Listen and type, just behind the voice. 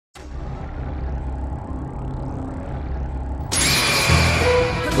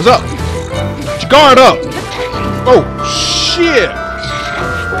What's up? Get your guard up! Oh, shit!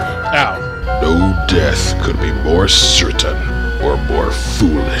 Ow. No death could be more certain or more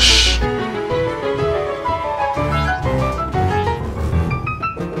foolish.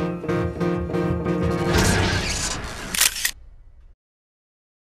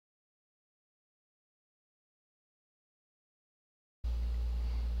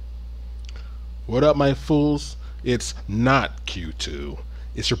 What up, my fools? It's not Q2.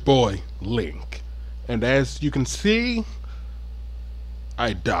 It's your boy, Link. And as you can see,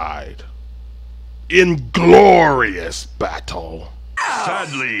 I died. In glorious battle.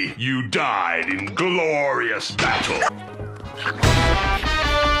 Sadly, you died in glorious battle.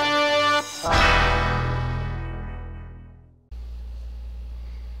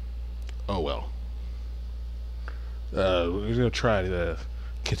 Oh well. We're gonna try to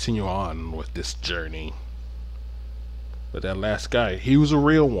continue on with this journey. But that last guy, he was a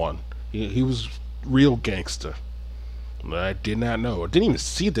real one. He was real gangster. I did not know. I didn't even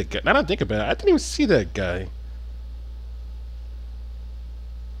see that guy. Now that I think about it, I didn't even see that guy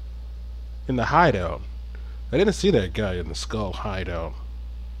in the hideout. I didn't see that guy in the skull hideout.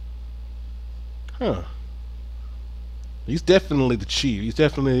 Huh. He's definitely the chief. He's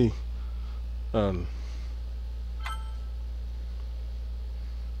definitely the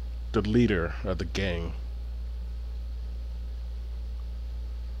leader of the gang.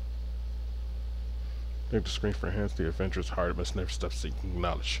 Take the screen for enhance the adventurous heart must never stop seeking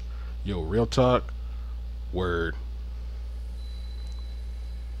knowledge. Yo, real talk? Word.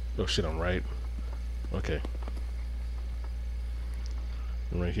 Oh shit, I'm right. Okay.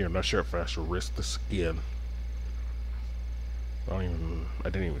 I'm right here. I'm not sure if I should risk this again. I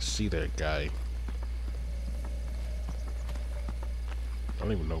didn't even see that guy. I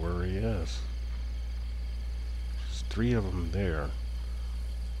don't even know where he is. There's 3 of them there.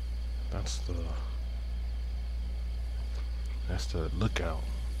 That's the lookout.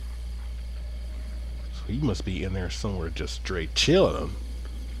 So he must be in there somewhere just straight chilling.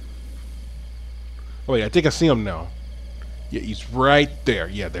 Oh wait, I think I see him now. Yeah, he's right there.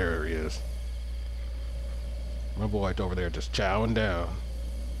 Yeah, there he is. My boy over there just chowing down.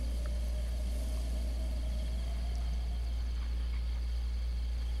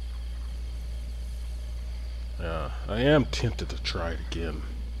 Yeah, I am tempted to try it again.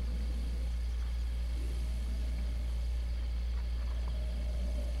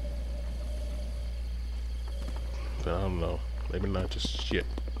 But I don't know. Maybe not just shit.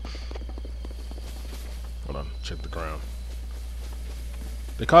 Hold on, check the ground.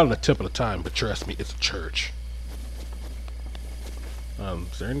 They call it a temple of time, but trust me, it's a church.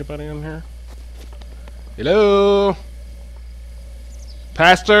 Is there anybody in here? Hello?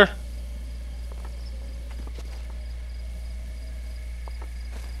 Pastor?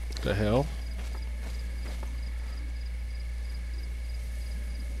 The hell?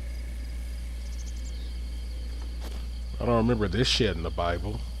 I don't remember this shit in the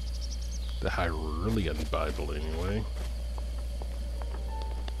Bible. The Hyrulean Bible, anyway.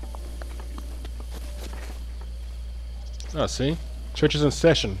 Oh, see? Church is in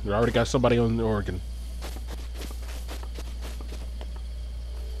session. We already got somebody on the organ.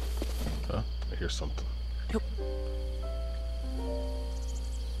 Huh? I hear something. Nope.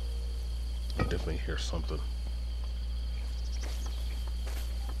 I definitely hear something.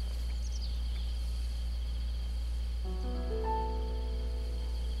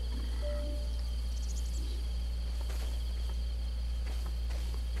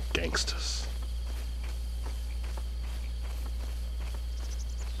 Gangsters.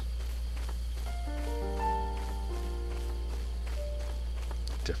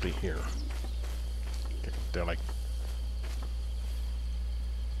 Definitely here. Okay, they're like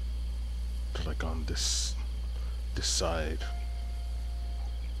on this side.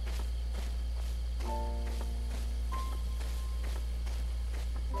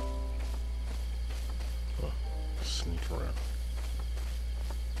 Oh, sneak around.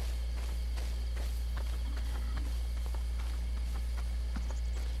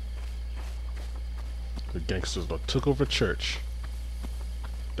 The gangsters that took over church.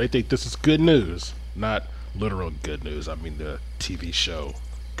 They think this is good news. Not literal good news. I mean the TV show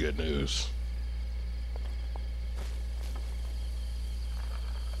good news.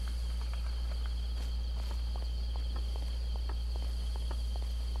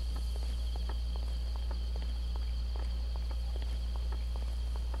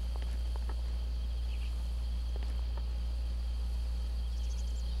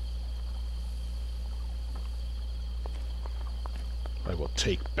 I will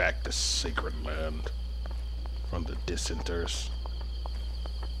take back the sacred land from the dissenters.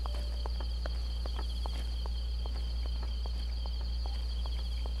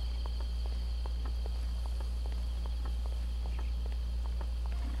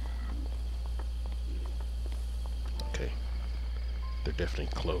 They're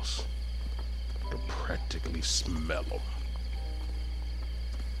definitely close. I can practically smell them.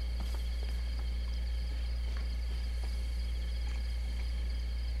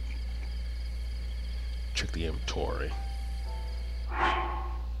 Check the inventory.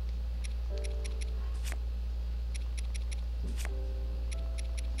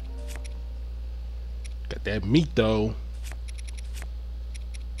 Got that meat though.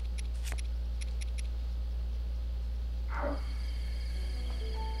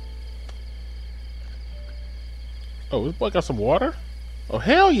 Oh, this boy got some water? Oh,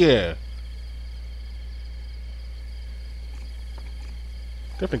 hell yeah.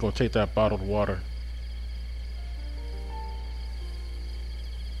 Definitely gonna take that bottled water.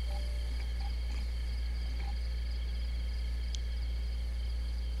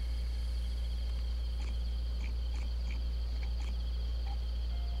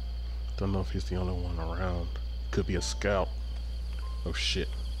 Don't know if he's the only one around. Could be a scout. Oh shit.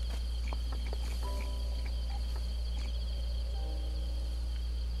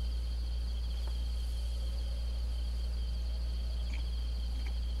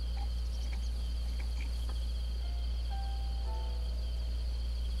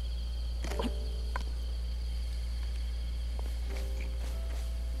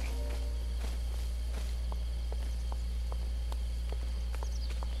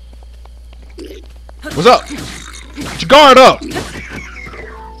 What's up? Get your guard up! Give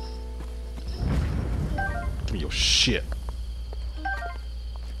me your shit.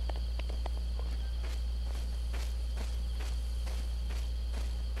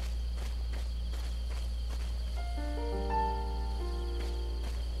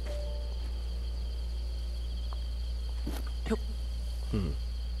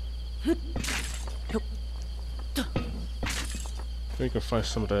 Maybe you can find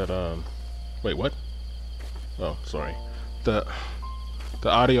some of that, wait, what? Oh, sorry. The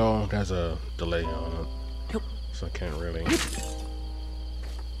audio has a delay on it, so I can't really.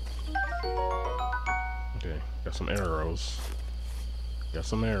 Okay, got some arrows. Got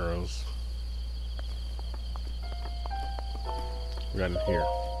some arrows. We got in here.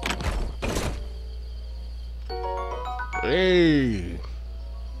 Hey!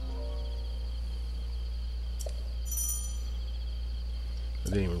 I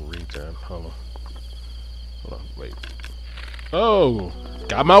didn't even read that. Hold on. Hold on, wait. Oh!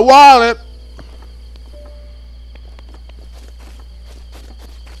 Got my wallet!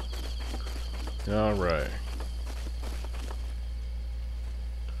 Alright.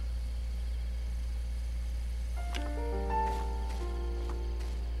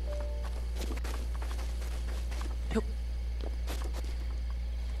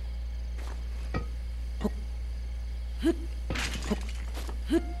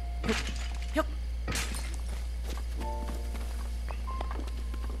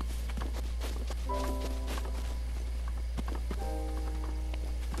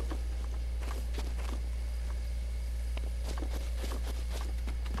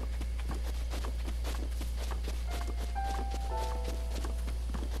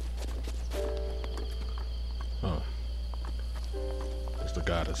 Oh. There's the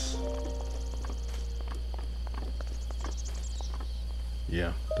goddess.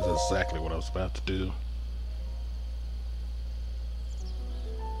 Yeah, that's exactly what I was about to do.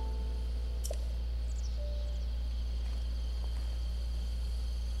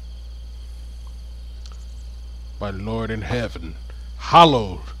 My Lord in heaven,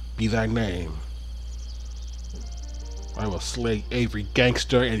 hallowed be thy name. I will slay every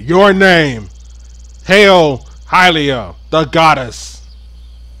gangster in your name. Hail Hylia, the goddess.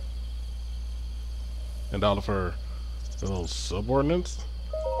 And all of her little subordinates.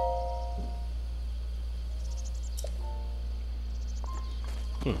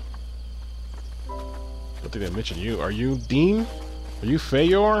 I think I mentioned you. Are you Dean? Are you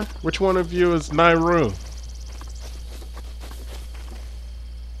Feyor? Which one of you is Nairu?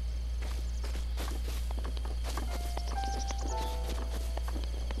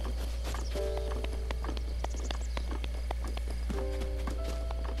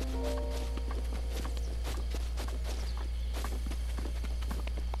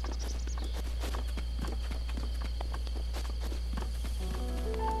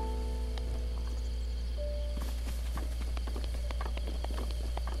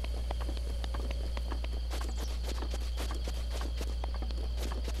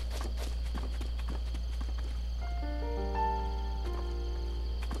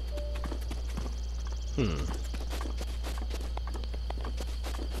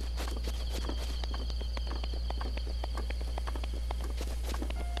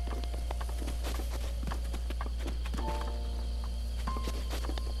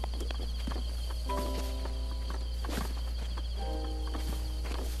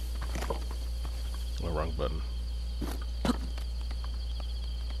 button.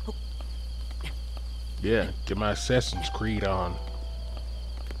 Yeah, get my Assassin's Creed on.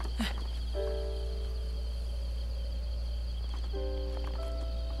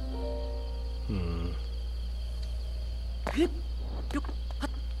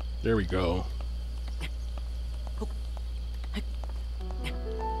 There we go.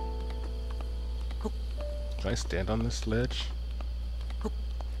 Can I stand on this ledge?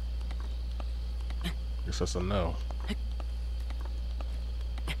 Guess that's a no.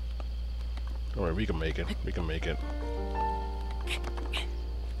 Don't worry, we can make it. We can make it.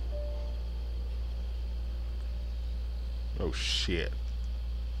 Oh shit.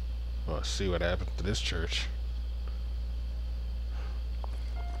 Well, let's see what happened to this church.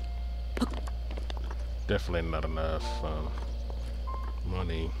 Definitely not enough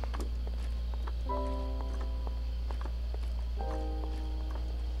money.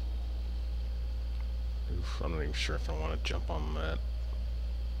 Oof, I'm not even sure if I want to jump on that.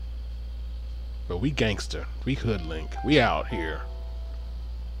 But we gangster. We hoodlink. We out here.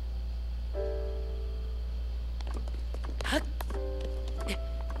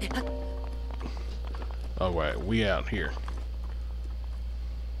 Alright, we out here.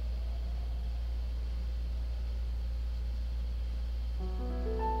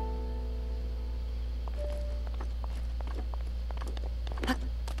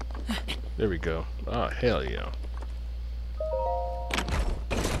 There we go. Oh, hell yeah.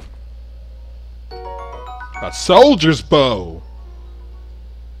 A soldier's bow!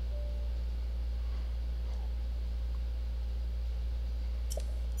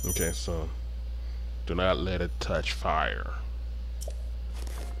 Okay, so do not let it touch fire.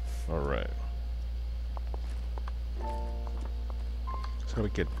 Alright. So how do we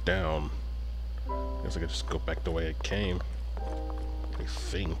get down? I guess I could just go back the way it came. I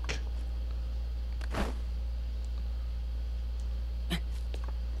think.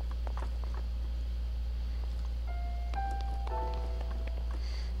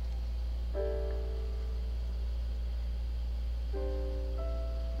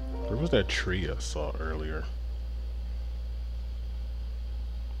 Where was that tree I saw earlier?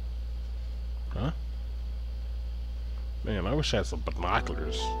 Huh? Man, I wish I had some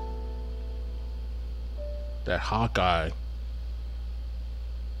binoculars. That Hawkeye.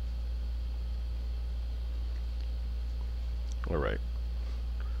 Alright.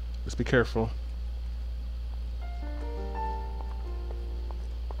 Let's be careful.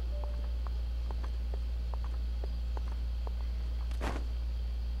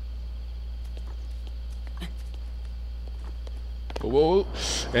 Whoa,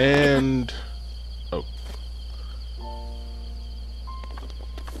 and oh,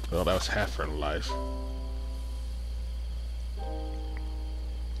 well, that was half her life.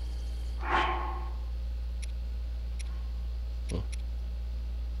 Oh.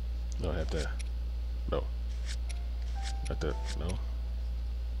 No, I have to. No, not that. No.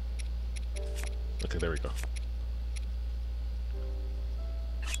 Okay, there we go.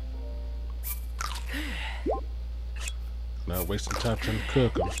 Not wasting time trying to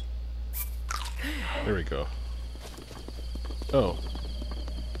cook them. There we go. Oh.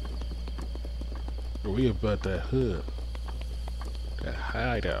 Are we about that hood? That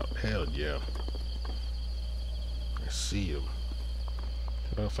hideout. Hell yeah. I see him.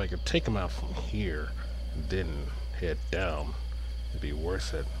 I don't know if I could take him out from here and then head down. It'd be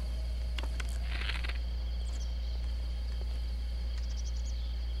worth it.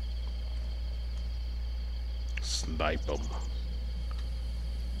 Snipe him.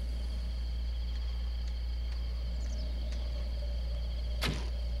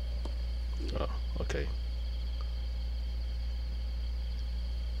 Oh, okay.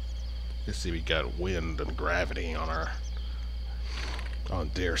 Let's see, we got wind and gravity on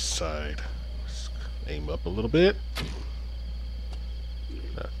their side. Let's aim up a little bit.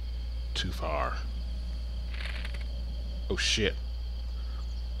 Not too far. Oh shit.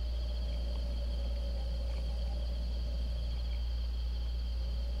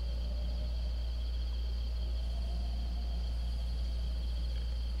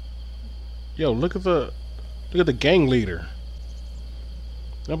 Yo, look at the gang leader.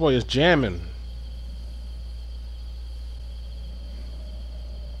 That boy is jamming.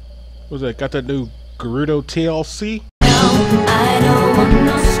 What's that? Got that new Gerudo TLC? I don't want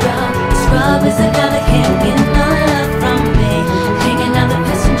no scrub. Scrub is a guy that can't get no love from me. Hanging on the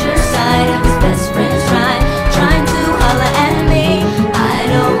passenger side of his best friend's ride, trying to holler at me. I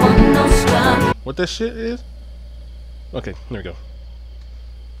don't want no scrub. What that shit is? Okay, there we go.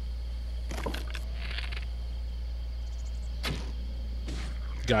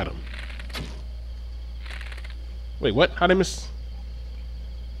 Got him. Wait, what? How'd I miss?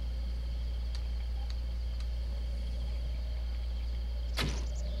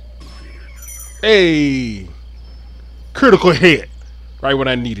 Hey! Critical hit! Right when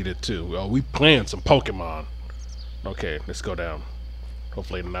I needed it too. Oh, we playing some Pokemon. Okay, let's go down.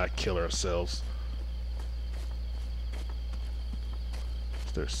 Hopefully not kill ourselves.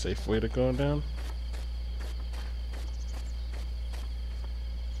 Is there a safe way to go down?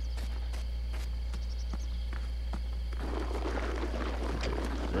 Okay.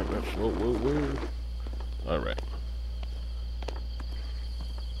 Whoa, whoa, whoa. Alright.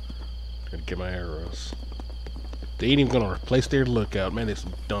 Gotta get my arrows. They ain't even gonna replace their lookout. Man, they're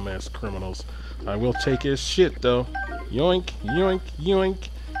some dumbass criminals. I will take his shit, though. Yoink, yoink, yoink,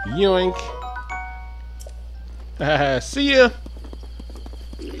 yoink. Haha, see ya!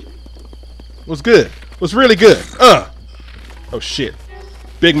 What's good? What's really good? Oh, shit.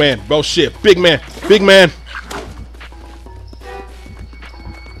 Big man. Oh, shit. Big man. Big man.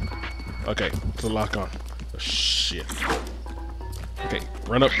 Okay, put the lock on. Oh, shit. Okay,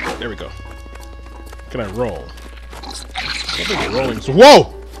 run up. There we go. Can I roll? I think rolling.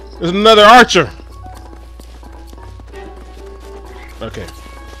 Whoa! There's another archer. Okay.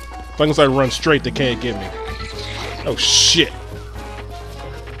 As long as I run straight, they can't get me. Oh shit!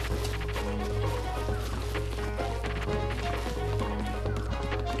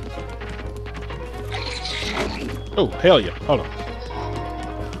 Oh hell yeah! Hold on.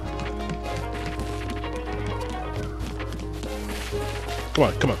 Come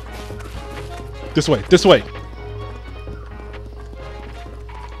on, come on. This way, this way.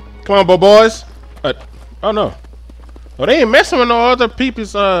 Come on, boys. Oh no. Oh, they ain't messing with no other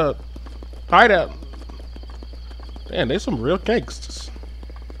people's hideout. Damn, they some real gangsters.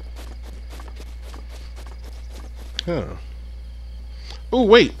 Huh. Oh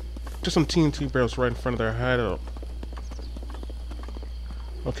wait, just some TNT barrels right in front of their hideout.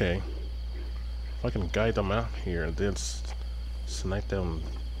 Okay. If I can guide them out here and then snipe them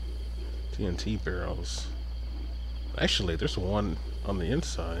TNT barrels. Actually, there's one on the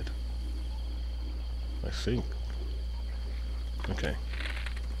inside. I think. Okay.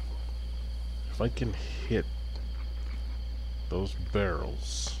 If I can hit those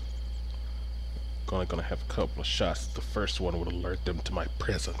barrels, I'm gonna have a couple of shots. The first one would alert them to my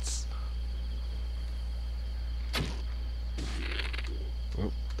presence.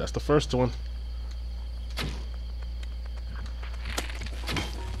 Oh, that's the first one.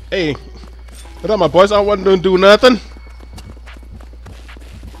 Hey, what up, my boys? I wasn't gonna do nothing.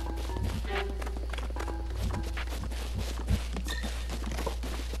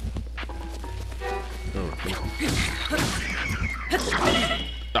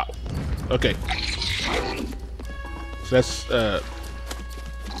 Oh, okay. So that's that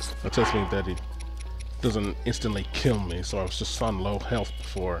tells me that he doesn't instantly kill me. So I was just on low health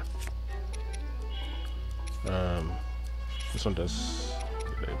before. This one does.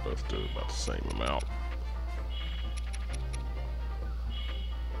 They both do about the same amount.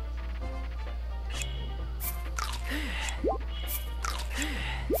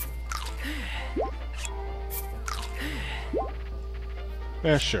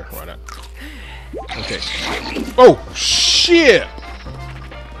 Yeah, sure, why not? Okay. Oh, shit!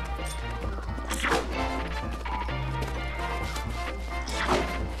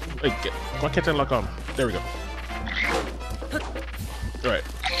 Hey, why can't I lock on? There we go. Alright.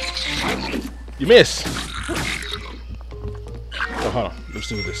 You miss! Oh, hold on. Let's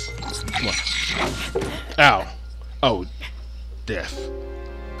do this. Come on. Ow. Oh, death.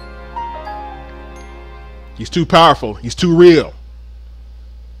 He's too powerful. He's too real.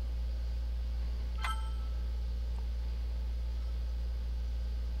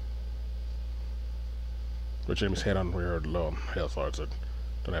 Or Jamie's head on rear low on health bars that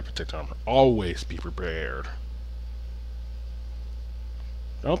don't have protect armor. Always be prepared.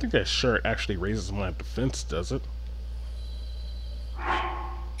 I don't think that shirt actually raises my defense, does it?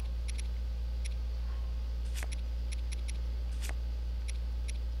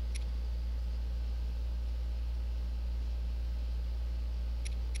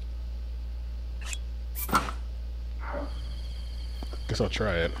 Guess I'll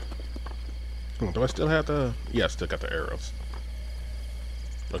try it. Do I still have the... Yeah, I still got the arrows.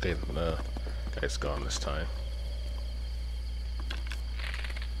 Okay, guy's gone this time.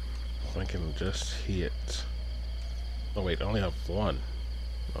 If I can just hit... Oh wait, I only have one.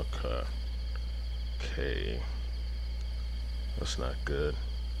 Okay. Okay. That's not good.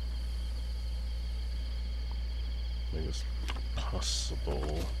 I think it's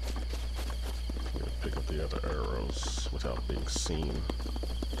possible to pick up the other arrows without being seen.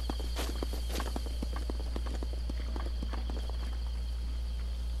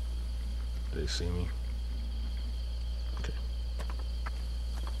 Did they see me? Okay.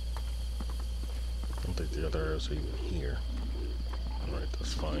 I don't think the other arrows are even here. Alright,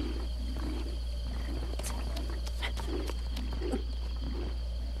 that's fine.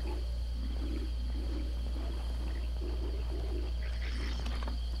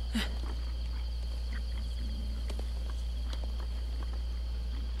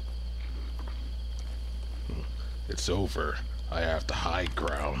 It's over. I have the high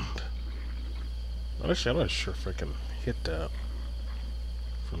ground. Actually, I'm not sure if I can hit that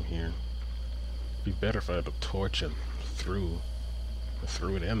from here. It'd be better if I had a torch and threw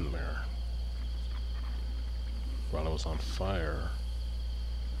it in there while it was on fire.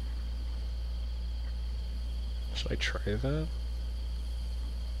 Should I try that?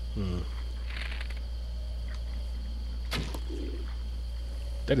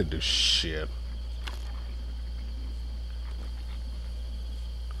 That didn't do shit.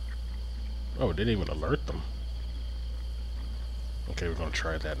 Oh, it didn't even alert them. Okay, we're gonna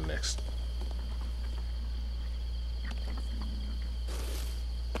try that next.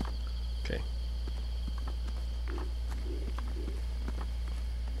 Okay.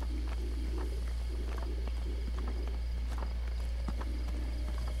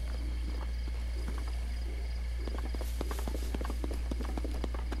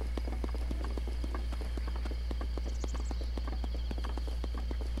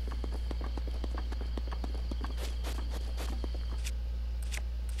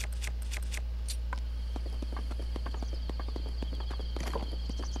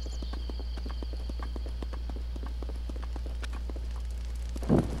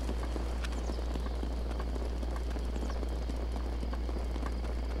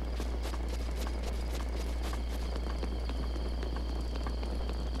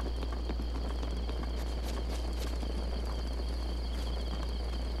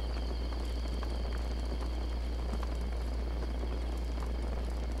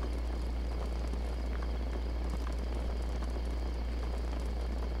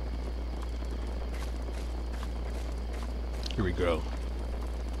 Here we go.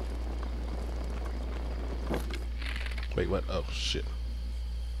 Wait, what? Oh, shit.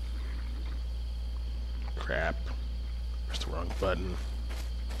 Crap. Pressed the wrong button.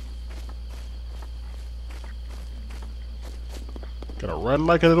 Gotta run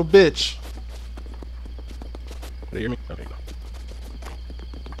like a little bitch. Did you hear me? Okay, no.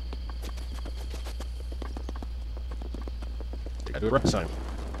 I do it right this time.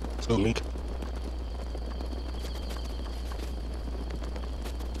 Let's go, Link.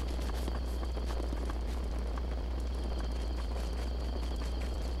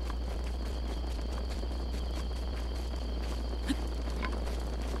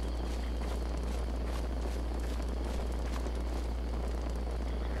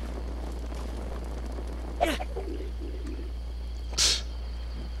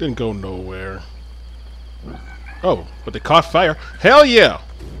 Didn't go nowhere. Oh, but they caught fire. Hell yeah!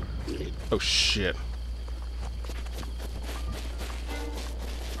 Oh shit.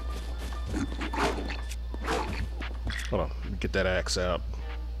 Hold on, let me get that axe out.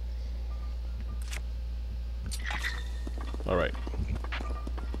 Alright.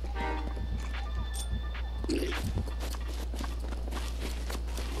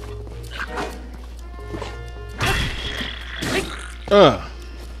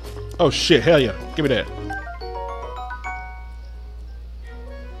 Oh shit, hell yeah. Give me that.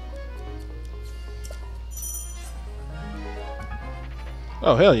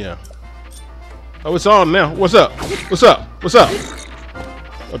 Oh hell yeah. Oh, it's on now. What's up? What's up? What's up?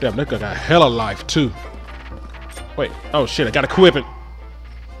 Oh damn, that guy got hella life too. Wait, oh shit, I gotta equip it.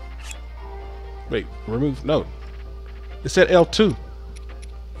 Wait, remove, no. It said L2.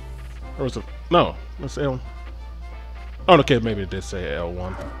 Or was it, no, it's L. Oh, okay, maybe it did say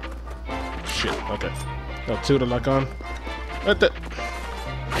L1. Shit, okay. L2 to lock on. What the?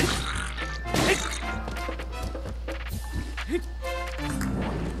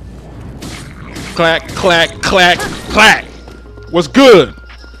 Clack, clack, clack, clack. What's good?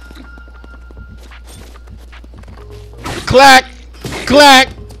 Clack, clack.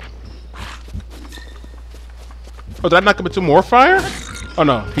 Oh, did I knock him into more fire? Oh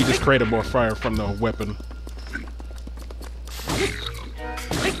no, he just created more fire from the weapon.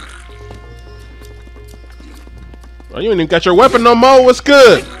 Oh, you ain't even got your weapon no more. What's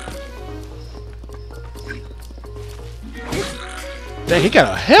good? Dang, he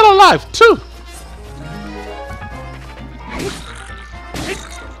got a hell of life too.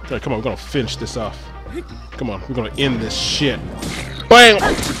 Okay, come on, we're gonna finish this off. Come on, we're gonna end this shit. Bam!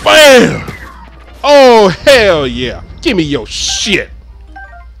 Bam! Oh hell yeah! Give me your shit.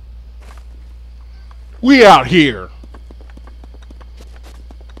 We out here.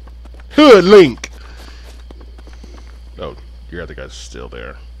 Hood Link. Oh, your other guy's still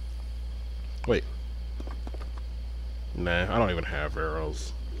there. Wait. Nah, I don't even have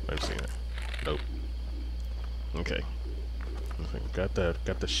arrows. I've seen it. Nope. Okay. Got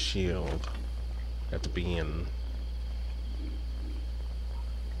the shield. Got the bean.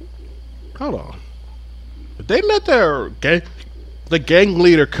 Hold on. Did they let the gang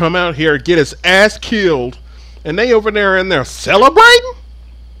leader come out here and get his ass killed, and they over there in there celebrating?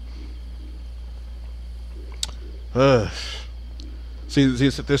 See,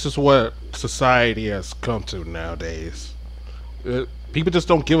 this is what society has come to nowadays. People just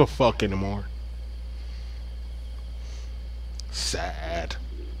don't give a fuck anymore. Sad.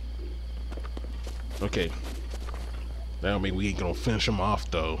 Okay. That don't mean we ain't gonna finish him off,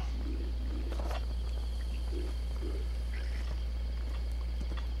 though.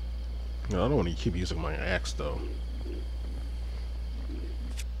 No, I don't want to keep using my axe, though.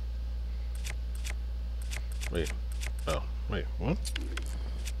 Wait. Oh, wait, what?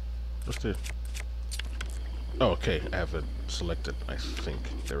 What's the... Oh, okay, I have it selected, I think.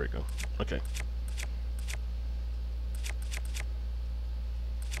 There we go. Okay.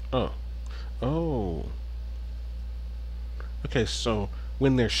 Oh. Oh. Okay, so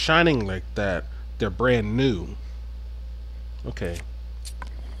when they're shining like that, they're brand new. Okay.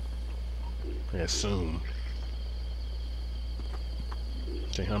 I assume.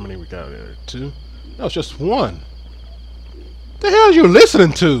 Okay, how many we got there? 2? No, it's just 1. The hell are you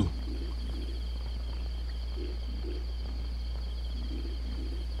listening to?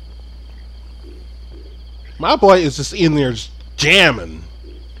 My boy is just in there jamming.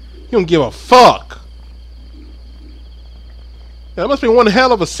 He don't give a fuck. That must be one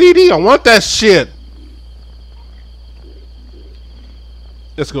hell of a CD. I want that shit.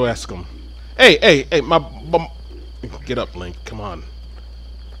 Let's go ask him. Hey, my get up, Link. Come on.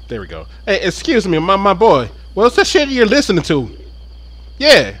 There we go. Hey, excuse me, my boy. What's that shit you're listening to?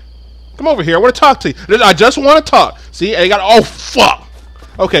 Yeah. Come over here. I want to talk to you. I just want to talk. See, I got... Oh, fuck.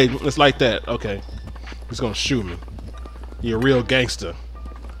 Okay, it's like that. Okay. He's gonna shoot me. You're a real gangster.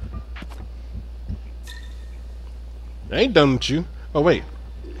 I ain't done with you. Oh, wait.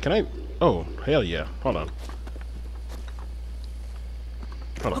 Can I... Oh, hell yeah. Hold on.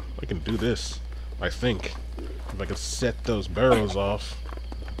 Hold on. I can do this. I think. If I can set those barrels off.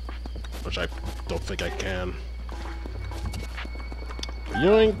 Which I don't think I can.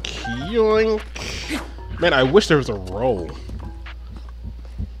 Yoink, yoink. Man, I wish there was a roll.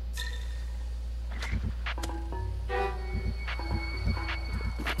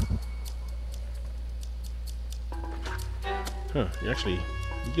 Huh, he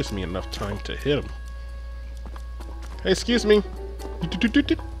gives me enough time to hit him. Hey, excuse me.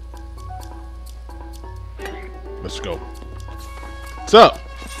 Let's go. What's up?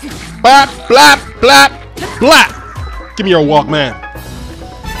 Blap, blap, blap, blap. Give me your Walkman.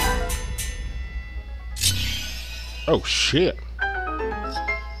 Oh, shit.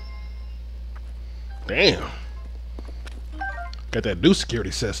 Damn. Got that new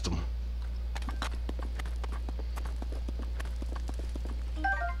security system.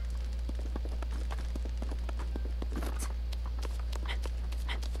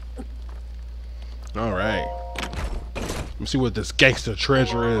 Alright. Let me see what this gangster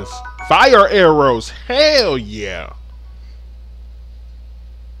treasure is. Fire arrows! Hell yeah!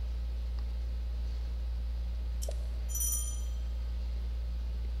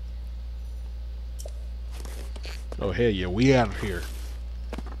 Oh hell yeah, we out of here.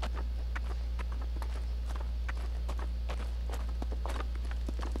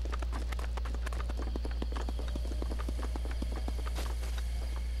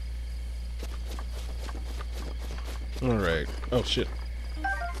 Alright. Oh shit.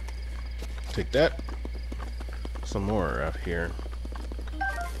 Take that. Some more out here.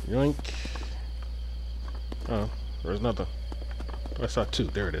 Yoink. Oh, there's nothing. Oh, I saw 2.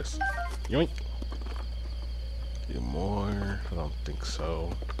 There it is. Yoink. Few more. I don't think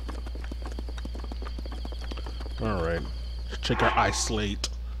so. Alright. Let's check our isolate.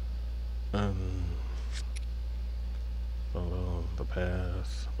 Oh, the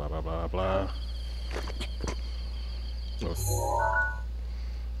path. Blah blah blah blah. Oh.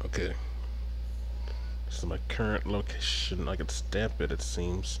 Okay. This is my current location. I can stamp it, it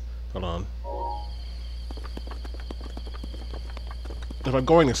seems. Hold on. If I'm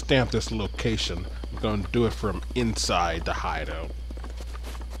going to stamp this location, I'm going to do it from inside the hideout.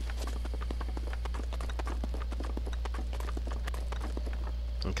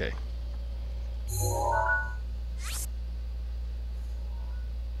 Okay.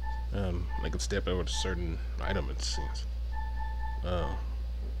 I can step over to certain item, it seems. Oh.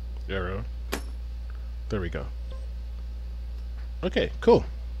 Arrow. There we go. Okay, cool.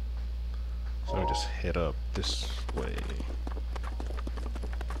 So I just head up this way.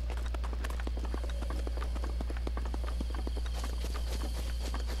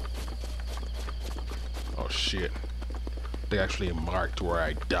 Oh shit. They actually marked where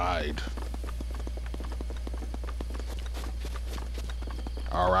I died.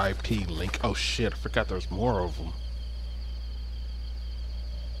 R.I.P. Link. Oh shit, I forgot there's more of them.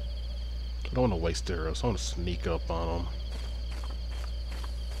 I don't want to waste arrows. I want to sneak up on them.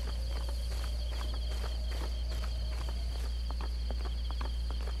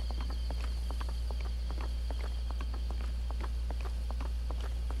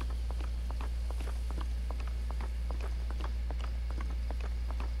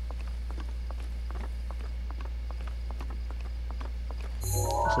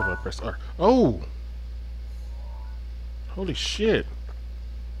 So if I press R. Oh! Holy shit.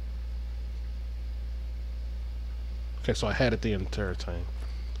 Okay, so I had it the entire time.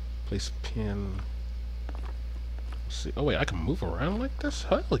 Place pin. Let's see. Oh wait, I can move around like this?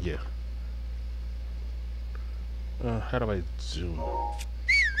 Hell yeah. How do I zoom?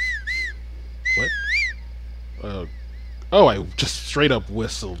 What? Oh, I just straight up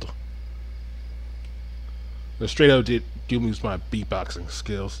whistled. I straight up did use my beatboxing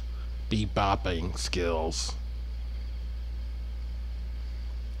skills. Bebopping skills.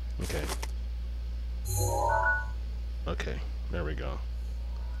 Okay. Okay, there we go.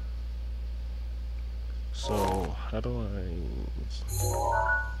 So, how do I...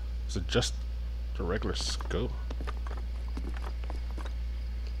 Is it just the regular scope?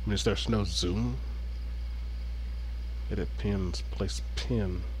 I mean, there's no zoom? Edit pins, place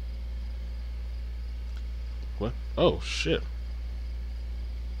pin. What? Oh, shit.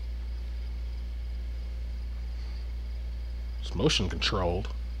 It's motion controlled.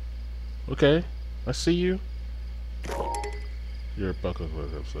 Okay, I see you. Your buckle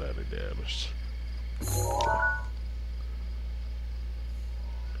was slightly damaged.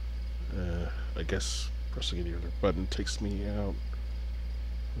 Okay. I guess pressing any other button takes me out.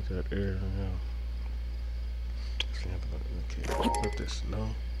 Is that air? Okay, what this?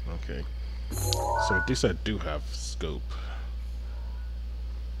 No? Okay. So at least I do have scope.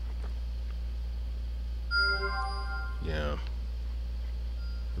 Yeah.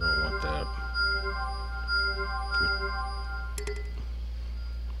 I don't want that.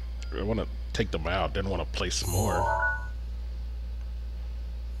 I want to take them out, then want to place more.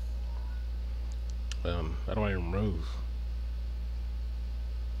 How do I remove?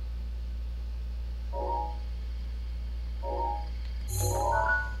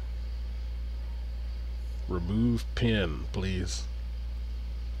 Remove pin, please.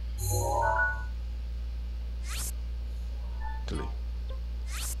 Delete.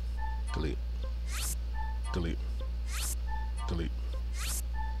 Delete. Delete. Delete.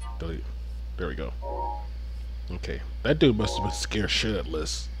 Delete. There we go. Okay. That dude must have been scared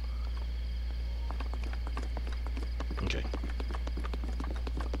shitless. Okay.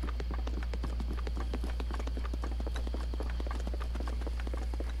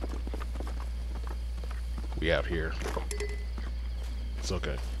 We out here. It's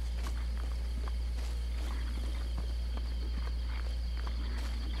okay.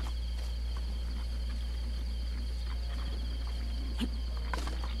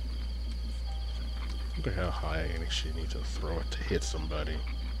 Look at how high I actually need to throw it to hit somebody.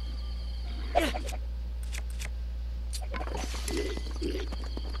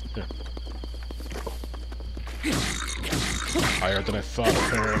 Yeah. Higher than I thought,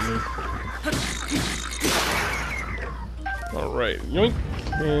 apparently. Alright, yoink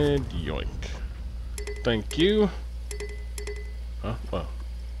and yoink. Thank you. Huh? Well.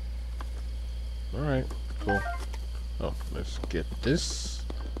 Alright, cool. Oh, let's get this.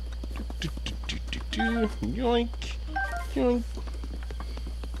 Yoink. Yoink.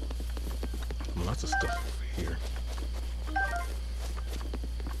 Lots of stuff here.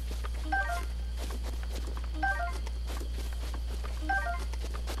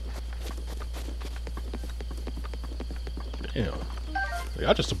 Damn.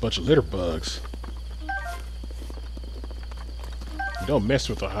 Y'all just a bunch of litter bugs. You don't mess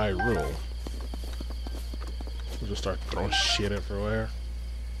with the Hyrule. We'll just start throwing shit everywhere.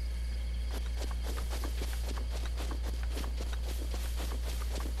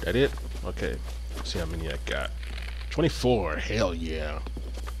 That it? Okay. Let's see how many I got. 24. Hell yeah.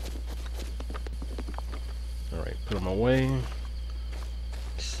 Alright, put them away.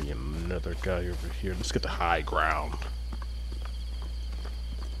 Let's see another guy over here. Let's get the high ground.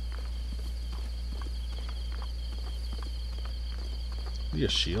 Is he a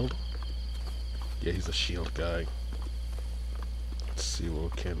shield? Yeah, he's a shield guy. Let's see,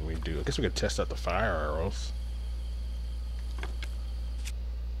 what can we do? I guess we can test out the fire arrows.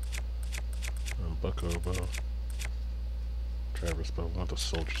 Bucko bow. Traverse bow. I want the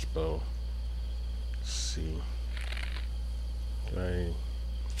soldier's bow. Let's see. Can I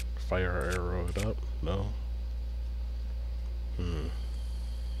fire arrow it up? No.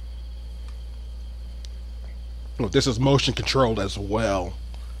 Oh, this is motion controlled as well.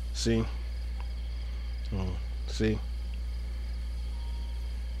 See? See?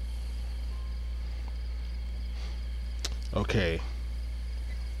 Okay.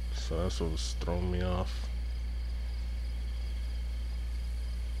 So that's what was throwing me off.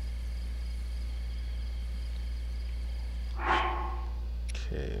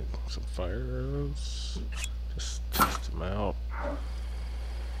 Okay, some fire arrows. Just test them out.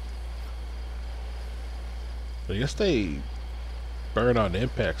 I guess they burn on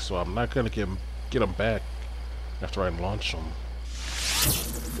impact, so I'm not gonna get them back after I launch them.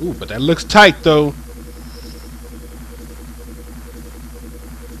 Ooh, but that looks tight though.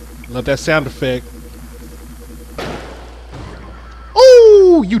 Love that sound effect.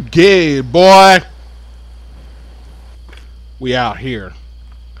 Ooh, you dead, boy. We out here.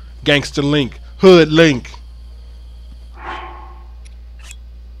 Gangster Link, Hood Link.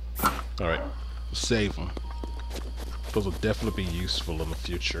 Alright, save them. Those will definitely be useful in the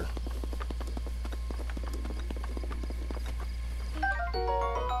future.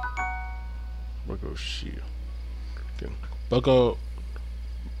 Buggo shield. Okay. Buggo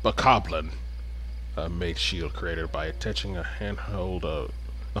Bokoblin made shield created by attaching a handhold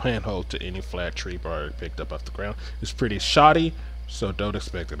to any flat tree bar picked up off the ground. It's pretty shoddy, so don't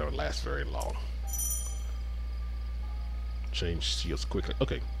expect it to last very long. Change shields quickly.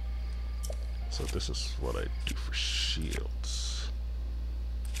 Okay. So this is what I do for shields.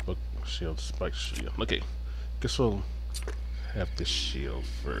 Book shield, spike shield. Okay. Guess we'll have this shield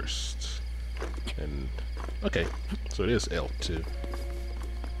first. And okay. So it is L2.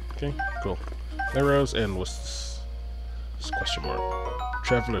 Okay, cool. Arrows and what's this? This question mark.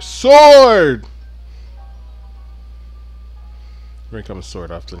 Traveler's sword! Incoming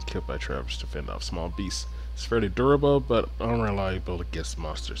sword often killed by travelers to fend off small beasts. It's fairly durable, but unreliable against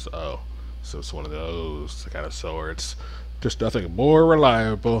monsters. Oh, so it's one of those kind of swords. There's nothing more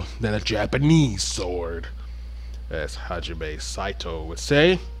reliable than a Japanese sword, as Hajime Saito would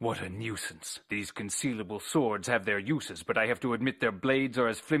say. What a nuisance. These concealable swords have their uses, but I have to admit their blades are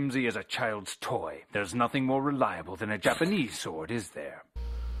as flimsy as a child's toy. There's nothing more reliable than a Japanese sword, is there?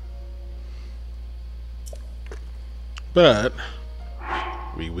 But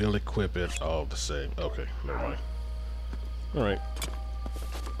we will equip it all the same. Okay, never mind. Alright.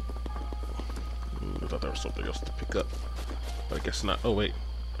 I thought there was something else to pick up, but I guess not. Oh wait,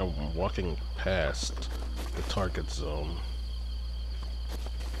 I'm walking past the target zone,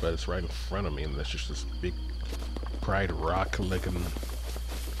 but it's right in front of me, and there's just this big pride rock looking.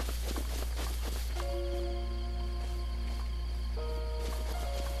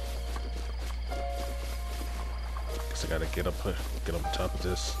 Guess I gotta get on top of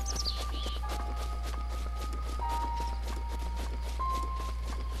this.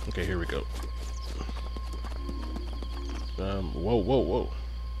 Okay, here we go. Whoa.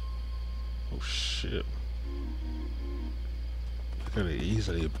 Oh shit. I could have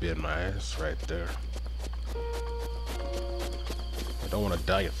easily been my ass right there. I don't want to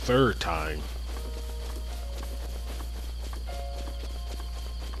die a third time.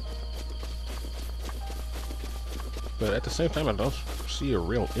 But at the same time, I don't see a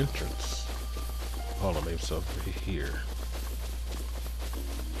real entrance. Hold on, maybe it's over here.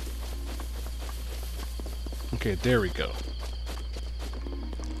 Okay, there we go.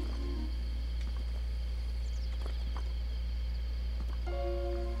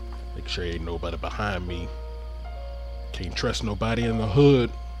 Make sure ain't nobody behind me. Can't trust nobody in the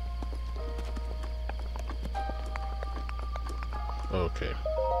hood. Okay.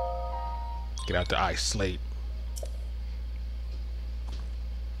 Get out the ice slate.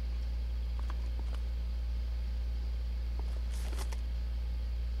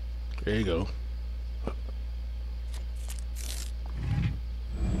 There you go.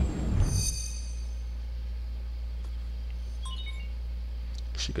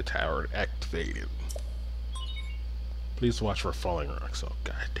 Sheikah Tower activated. Please watch for falling rocks. Oh,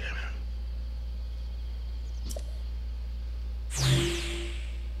 god damn it.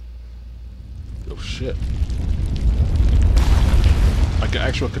 Oh shit. Like the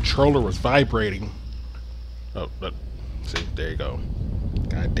actual controller was vibrating. Oh, but see, there you go.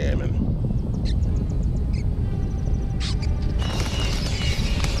 God damn it.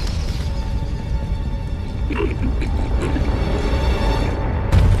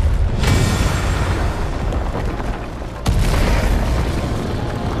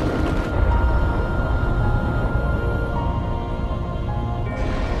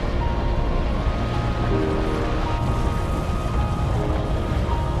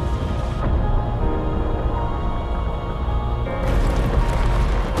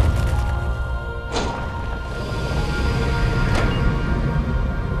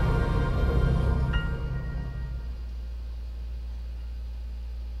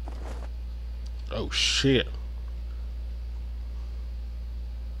 shit.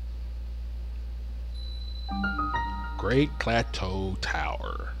 Great Plateau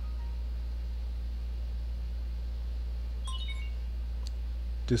Tower.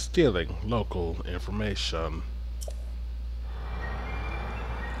 Distilling local information.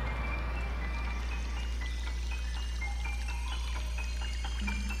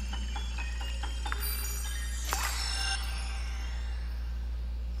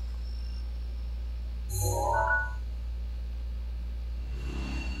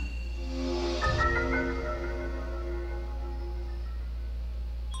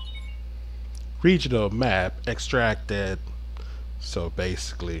 Regional map extracted. So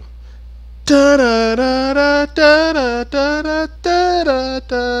basically, da da da da da da da da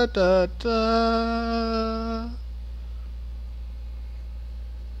da da da.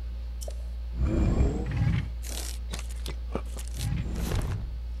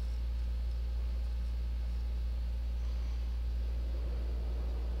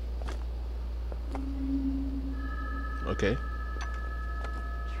 Okay.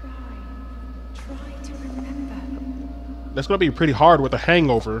 Try to remember. That's gonna be pretty hard with a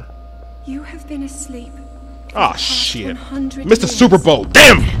hangover. You have been asleep. Ah, shit. 100 Mr. years. Super Bowl.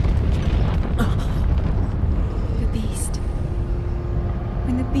 Damn! The beast.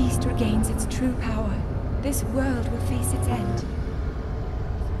 When the beast regains its true power, this world will face its end.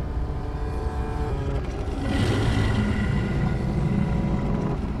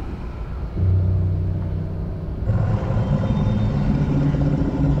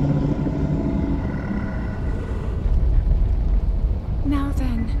 Now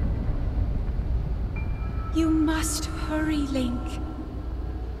then, you must hurry, Link.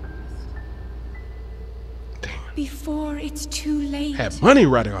 Damn. Before it's too late. Have money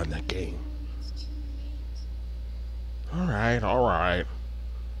riding on that game. Alright, alright.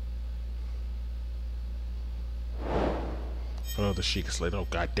 Oh, the Sheik Slate. Oh,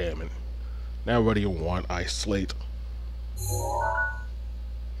 god damn it. Now what do you want, Isolate?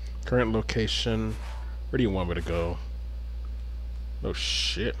 Current location. Where do you want me to go? Oh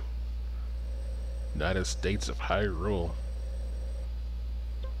shit. United States of Hyrule.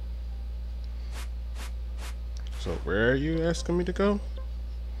 So where are you asking me to go?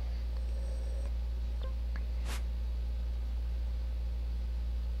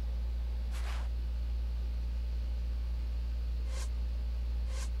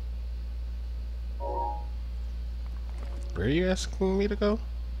 Where are you asking me to go?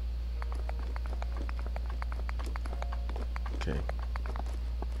 Okay.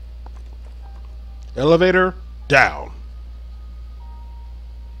 Elevator down.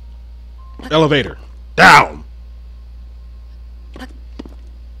 Elevator down.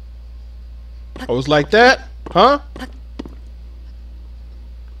 Oh, it's like that? Huh?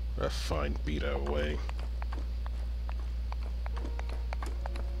 That's fine. Beat her away.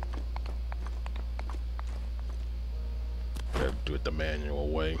 Gotta do it the manual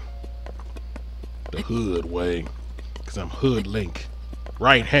way. The hood way. Because I'm Hood Link.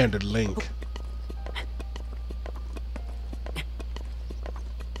 Right-handed Link.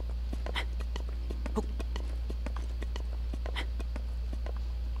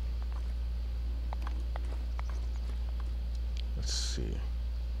 Let's see.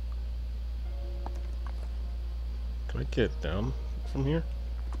 Can I get down from here?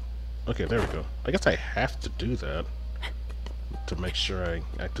 Okay, there we go. I guess I have to do that to make sure I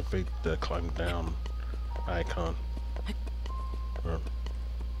activate the climb down icon.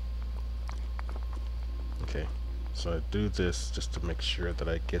 Okay, so I do this just to make sure that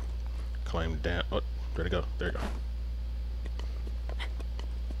I get climb down. Oh, where'd it go? There you go.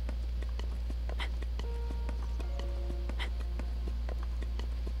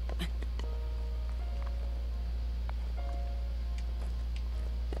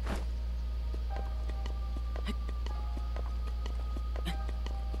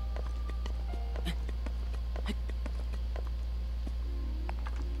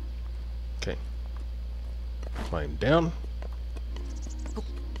 Okay. Climb down.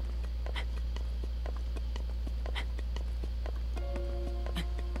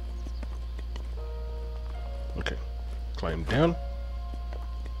 Okay. Climb down.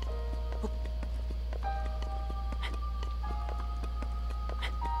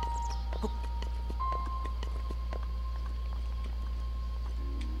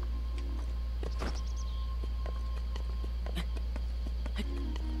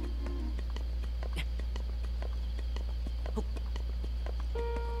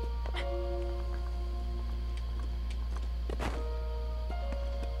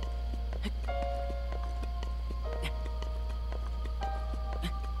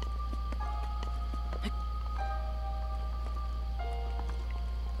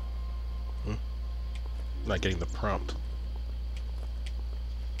 Not getting the prompt.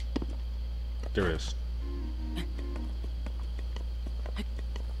 There it is.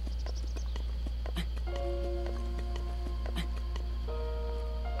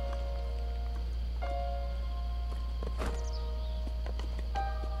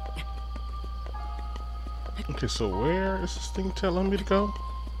 Okay, so where is this thing telling me to go?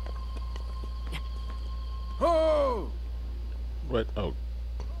 Oh! What? Oh.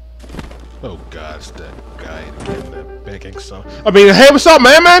 Oh God, it's that guy again, that begging son. I mean, hey, what's up,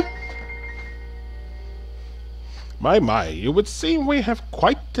 man? My, it would seem we have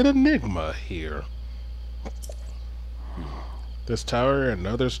quite an enigma here. This tower and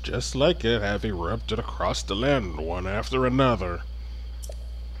others just like it have erupted across the land, one after another.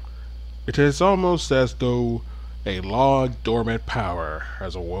 It is almost as though a long-dormant power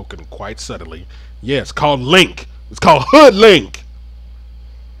has awoken quite suddenly. Yeah, it's called Link. It's called Hood Link.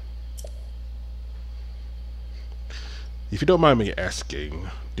 If you don't mind me asking,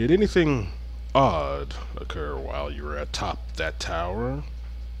 did anything odd occur while you were atop that tower?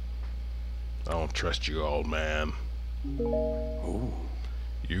 I don't trust you, old man. Oh.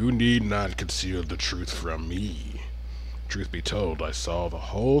 You need not conceal the truth from me. Truth be told, I saw the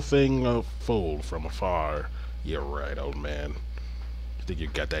whole thing unfold from afar. You're right, old man. You think you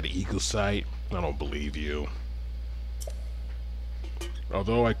got that eagle sight? I don't believe you.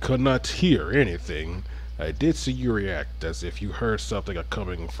 Although I could not hear anything, I did see you react as if you heard something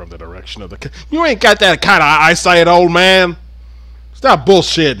coming from the direction of the... You ain't got that kind of eyesight, old man! Stop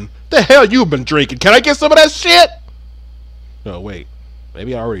bullshitting! The hell you been drinking? Can I get some of that shit? No, wait.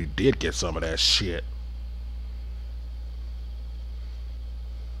 Maybe I already did get some of that shit.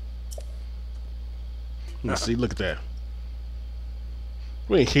 Let's see, look at that.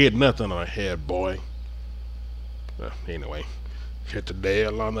 We ain't hit nothing on our head, boy. Anyway, hit the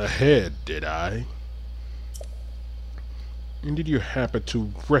nail on the head, did I? And did you happen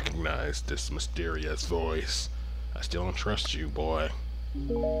to recognize this mysterious voice? I still don't trust you, boy.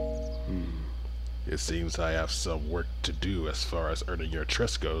 It seems I have some work to do as far as earning your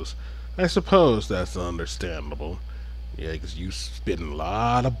trust goes. I suppose that's understandable. Yeah, 'cause you spitting a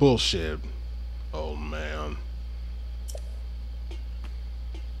lot of bullshit, old man.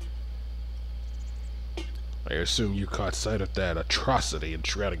 I assume you caught sight of that atrocity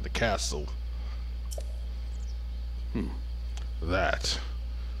enshrouding the castle. That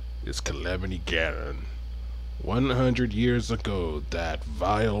is Calamity Ganon. 100 years ago, that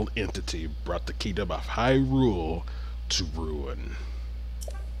vile entity brought the kingdom of Hyrule to ruin.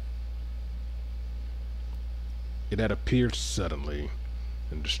 It had appeared suddenly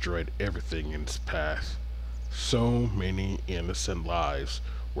and destroyed everything in its path. So many innocent lives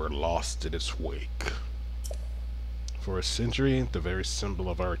were lost in its wake. For a century, the very symbol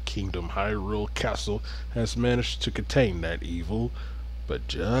of our kingdom, Hyrule Castle, has managed to contain that evil, but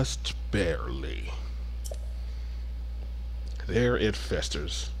just barely. There it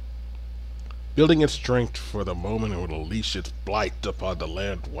festers, building its strength for the moment it will unleash its blight upon the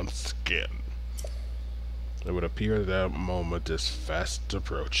land once again. It would appear that moment is fast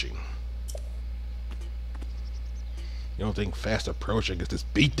approaching. You don't think fast approaching is this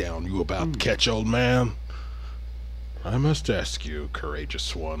beatdown you about to catch, old man? I must ask you,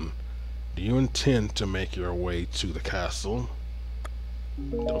 courageous one, do you intend to make your way to the castle?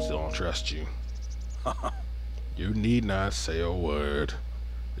 Still don't trust you. You need not say a word.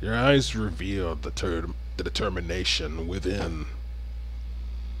 Your eyes reveal the determination within.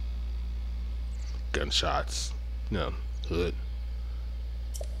 Gunshots. No, Hood.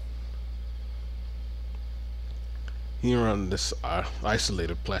 Here on this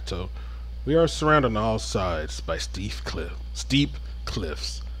isolated plateau, we are surrounded on all sides by steep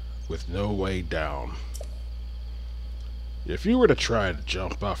cliffs with no way down. If you were to try to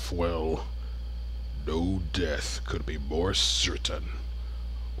jump off, well, no death could be more certain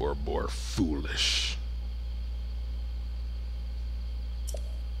or more foolish.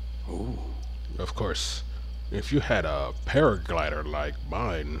 Oh. Of course, if you had a paraglider like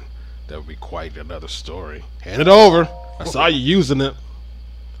mine, that would be quite another story. Hand it over! I saw you using it.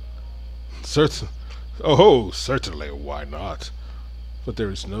 Certainly, why not? But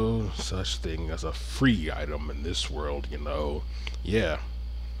there is no such thing as a free item in this world, you know. Yeah,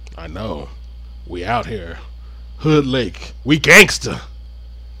 I know. We out here. Hood Lake. We gangsta!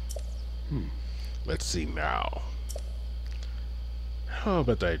 Let's see now. How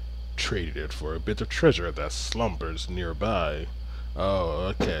about I traded it for a bit of treasure that slumbers nearby?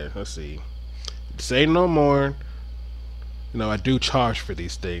 Oh, okay, let's see. Say no more. You know, I do charge for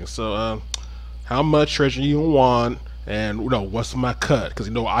these things, so, how much treasure you want, and, you know, what's my cut? Because,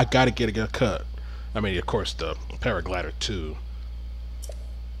 you know, I gotta get a cut. I mean, of course, the paraglider too.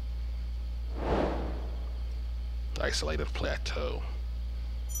 Isolated plateau.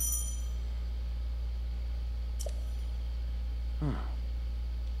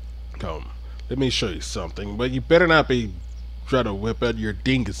 Come, let me show you something, but you better not be trying to whip out your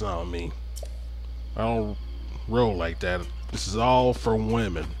dingus on me. I don't roll like that. This is all for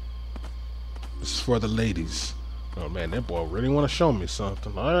women. This is for the ladies. Oh man, that boy really want to show me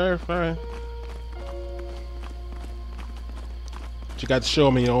something. Alright, fine. What you got to show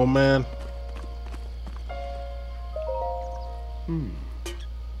me, old man?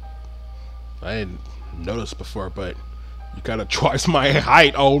 I didn't notice before, but you got twice my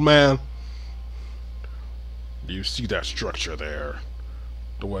height, old man. Do you see that structure there?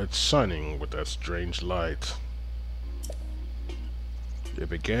 The way it's shining with that strange light. It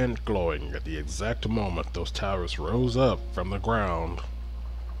began glowing at the exact moment those towers rose up from the ground.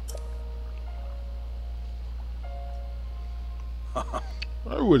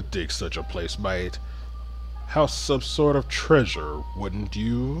 I would think such a place might house some sort of treasure, wouldn't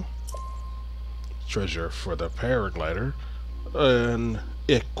you? Treasure for the paraglider. An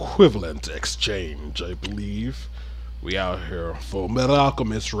equivalent exchange, I believe. We out here, Full Metal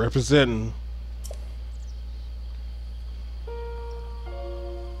Alchemist representing.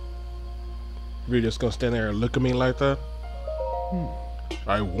 You're just gonna stand there and look at me like that?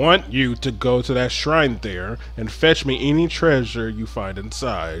 I want you to go to that shrine there and fetch me any treasure you find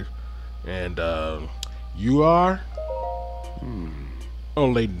inside. And, you are?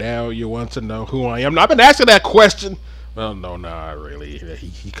 Only now you want to know who I am. I've been asking that question! Well, no, not really.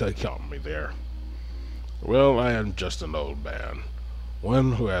 He could count me there. Well, I am just an old man.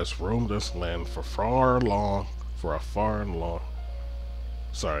 One who has roamed this land for a long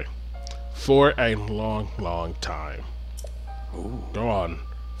time. Ooh. Go on.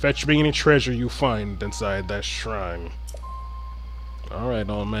 Fetch me any treasure you find inside that shrine. Alright,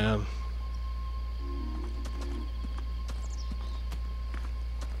 old man.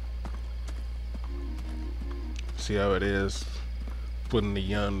 See how it is? Putting the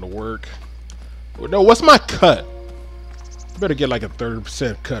young to work. No, what's my cut? Better get like a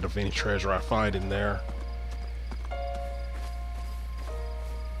 30% cut of any treasure I find in there.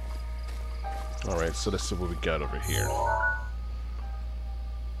 Alright, so let's see what we got over here.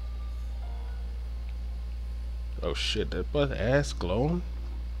 Oh shit, that butt ass glowing?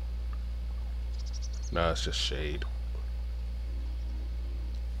 Nah, it's just shade.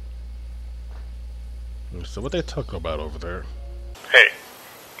 So what they talking about over there? Hey.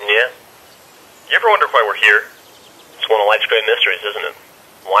 Yeah? You ever wonder why we're here? It's one of life's great mysteries, isn't it?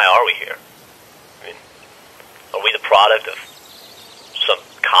 Why are we here? I mean, are we the product of some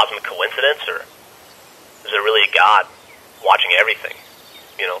cosmic coincidence, or is there really a God watching everything?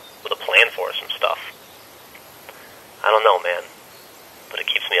 You know, with a plan for us and stuff? I don't know, man. But it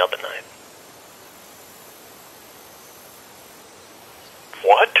keeps me up at night.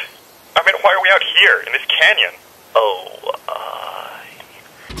 What? I mean, why are we out here, in this canyon? Oh,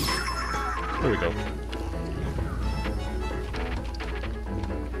 There we go.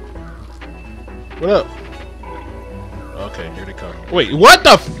 What up? Okay, here they come. Wait, what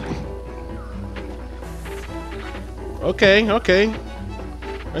the f— Okay.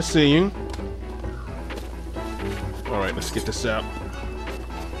 I see you. Alright, let's get this out.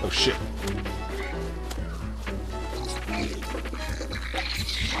 Oh shit.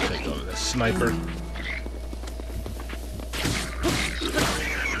 Take all of that sniper.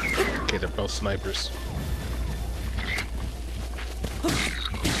 Okay, they're both snipers.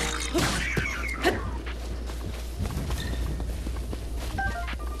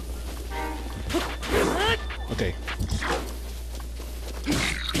 Okay.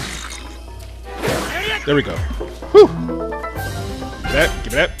 There we go. Whew!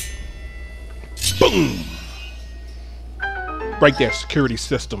 Give me that. Boom! Break that security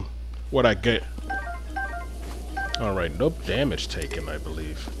system. What'd I get? Alright, no damage taken, I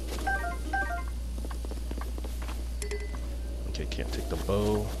believe. Okay, can't take the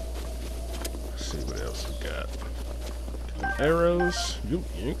bow. Let's see what else we got. Got some arrows. Yoop.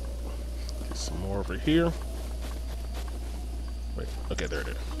 Get some more over here. Wait, okay, there it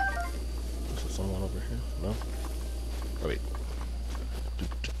is. Is there someone over here? No? Oh, wait.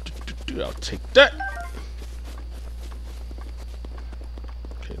 I'll take that!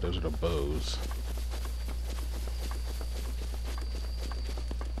 Okay, those are the bows.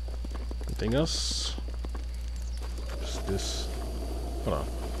 Anything else? Just this. Hold on.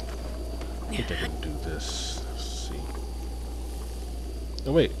 I think I can do this. Let's see.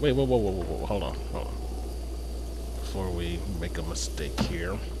 Oh, wait, whoa. Hold on. Before we make a mistake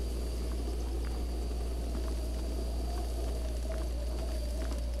here.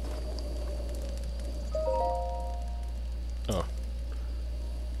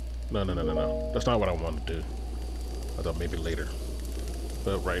 No, no, no, no, no. That's not what I want to do. I thought maybe later.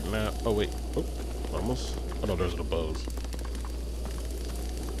 But right now... Oh, wait. Oh, almost. Oh, no, those are the bows.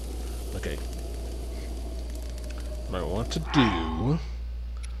 Okay. What I want to do...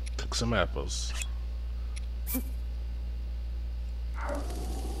 Cook some apples.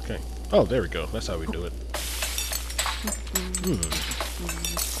 Okay. Oh, there we go. That's how we do it.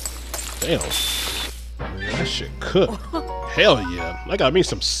 Damn. That shit cooked. Hell yeah. I got me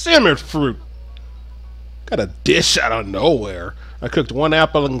some simmered fruit. Got a dish out of nowhere. I cooked one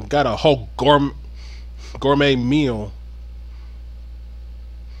apple and got a whole gourmet meal.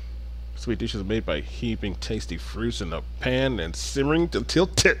 Sweet dishes made by heaping tasty fruits in a pan and simmering until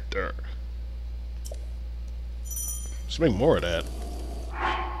tender. Just make more of that.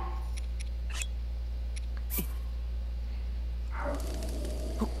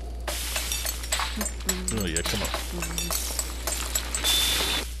 Oh yeah, come on.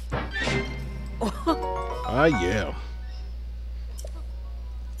 Ah yeah.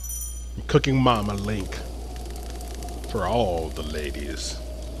 Cooking Mama Link. For all the ladies.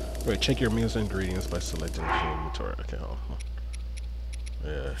 Wait, check your meals and ingredients by selecting the inventory. Okay, hold on.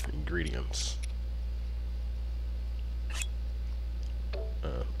 Yeah, ingredients.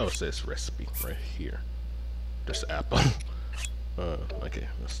 Oh, it says recipe right here. Just apple. Okay,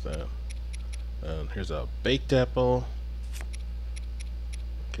 that's that. Here's a baked apple.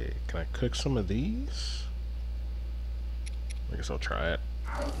 Okay, can I cook some of these? I guess I'll try it.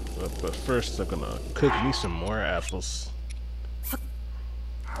 But first, I'm gonna cook me some more apples.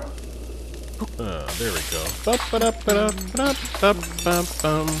 There we go.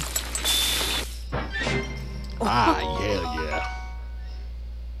 Ah, yeah, yeah.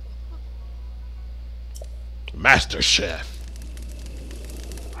 Master Chef.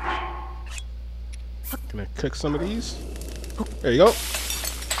 Can I cook some of these? There you go.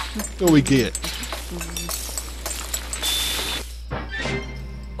 What we get?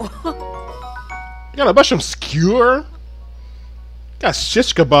 You got a mushroom skewer? Got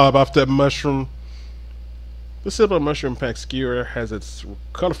shish kebab off that mushroom. The simple mushroom pack skewer has its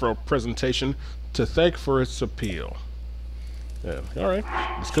colorful presentation to thank for its appeal. Yeah, alright.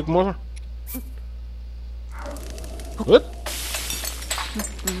 Let's cook more. What?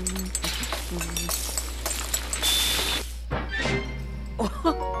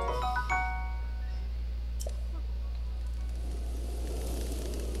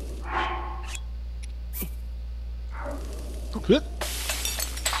 Good.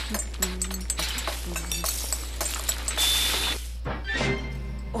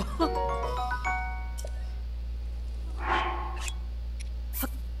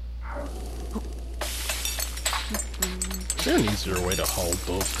 Is there an easier way to hold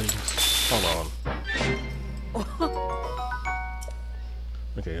those things? Hold on.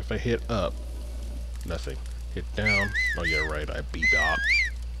 Okay, if I hit up, nothing. Hit down. Oh yeah, right. I bebop.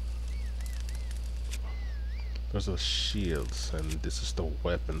 Those are shields, and this is the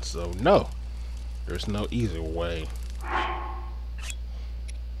weapon. So no, there's no easy way.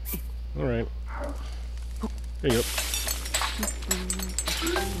 All right. There you go.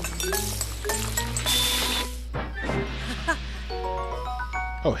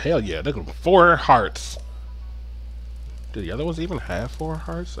 Oh hell yeah! Look at 4 hearts. Do the other ones even have 4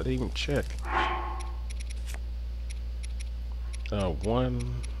 hearts? I didn't even check.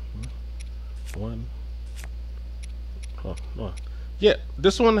 One. Oh, no. Yeah,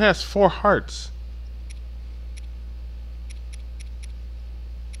 this one has 4 hearts.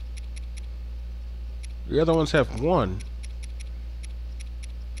 The other ones have 1.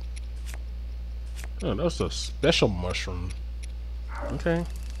 Oh, that's a special mushroom. Okay.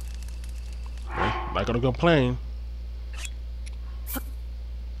 Well, not gonna complain.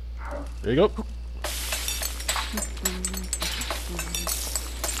 There you go.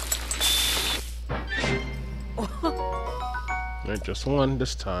 Alright, just 1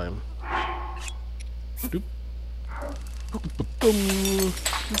 this time. Doop. Boom.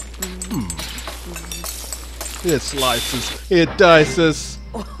 It slices. It dices.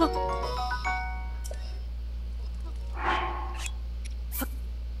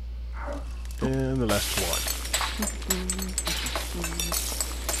 And the last one.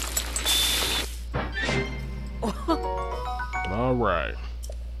 Alright.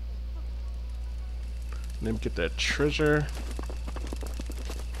 Let me get that treasure.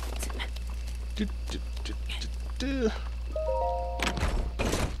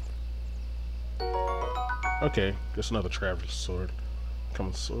 Okay, just another traveler's sword.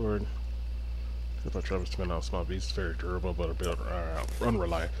 Common sword. If I travel to out small beasts, very durable, but a bit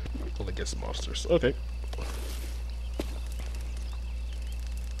unreliable against monsters. Okay.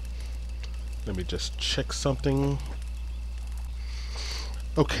 let me just check something.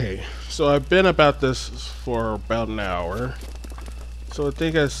 Okay, so I've been about this for about an hour, so I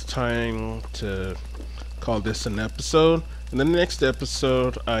think it's time to call this an episode. In the next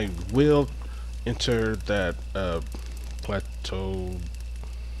episode, I will enter that plateau.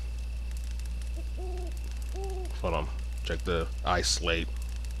 Hold on, check the isolate.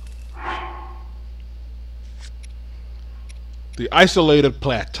 The isolated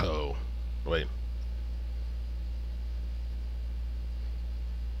plateau. Wait.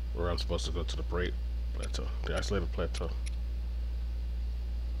 Where I'm supposed to go to the break plateau. The isolated plateau.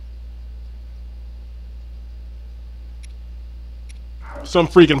 Some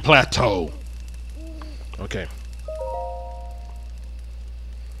freaking plateau. Okay.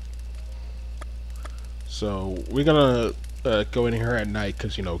 So we're gonna go in here at night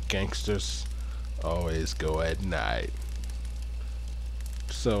because, you know, gangsters always go at night.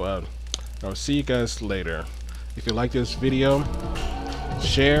 So I'll see you guys later. If you like this video,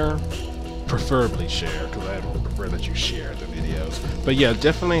 share, preferably share, because I prefer that you share the videos. But yeah,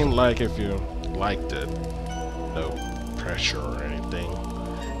 definitely like if you liked it. No pressure or anything.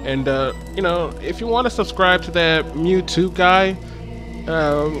 And you know, if you want to subscribe to that Mewtwo guy,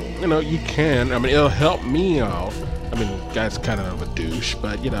 you know, you can. I mean, it'll help me out. I mean, the guy's kind of a douche,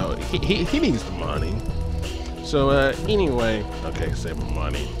 but you know, he needs the money. So anyway, okay, save him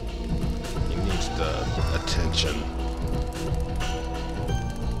money. He needs the attention.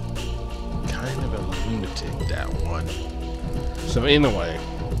 Kind of a lunatic, that one. So anyway,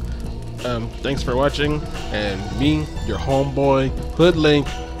 thanks for watching, and me, your homeboy, Hoodlink,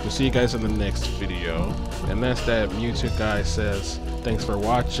 we'll see you guys in the next video. And that's that Mewtwo guy says, thanks for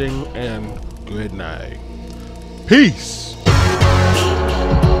watching, and good night. Peace!